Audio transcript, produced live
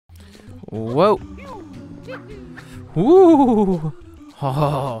Whoa. Woo.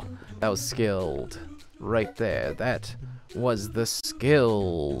 Oh, that was skilled. Right there. That was the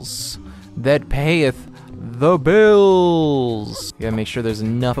skills that payeth the bills. You gotta make sure there's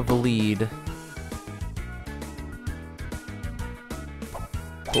enough of a lead.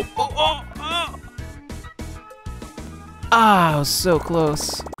 Oh, oh, oh, oh. Ah, I was so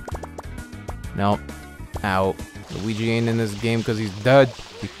close. Nope. Ow. Luigi ain't in this game because he's dead.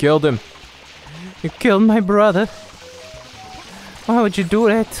 You killed him. You killed my brother. Why would you do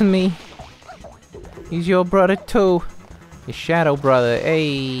that to me? He's your brother too. Your shadow brother.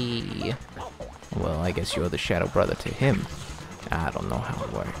 Hey. Well, I guess you're the shadow brother to him. I don't know how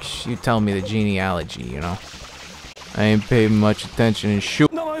it works. You tell me the genealogy, you know. I ain't paid much attention and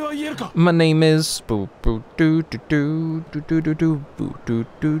shoot. My name is boo boo doo doo doo doo doo doo doo boo doo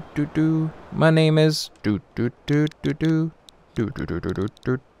doo doo doo. My name is doo doo doo doo doo doo doo doo doo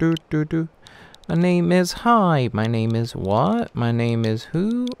doo doo doo doo. My name is hi. My name is what? My name is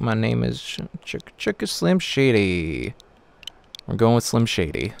who? My name is Chicka Slim Shady. We're going with Slim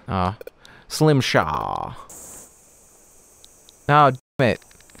Shady. Slim Shaw. Oh, damn it.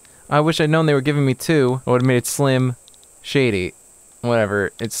 I wish I'd known they were giving me two. I would have made it Slim Shady.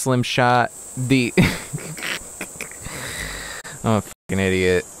 Whatever. It's Slim Shot D. I'm a fucking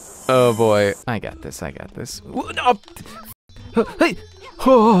idiot. Oh boy. I got this. I got this. Hey!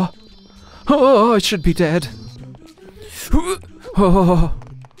 Oh! Oh, I should be dead. Oh!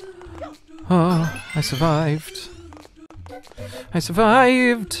 Oh! I survived. I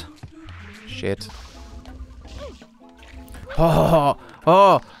survived! Shit. Oh!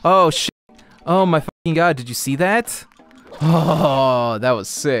 Oh! Oh, shit! Oh my fucking god, did you see that? Oh, that was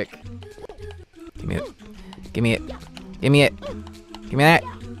sick. Give me it. Give me it. Give me it. Give me that.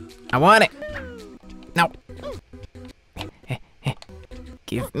 I want it. No.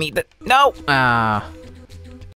 Give me the... No! Ah.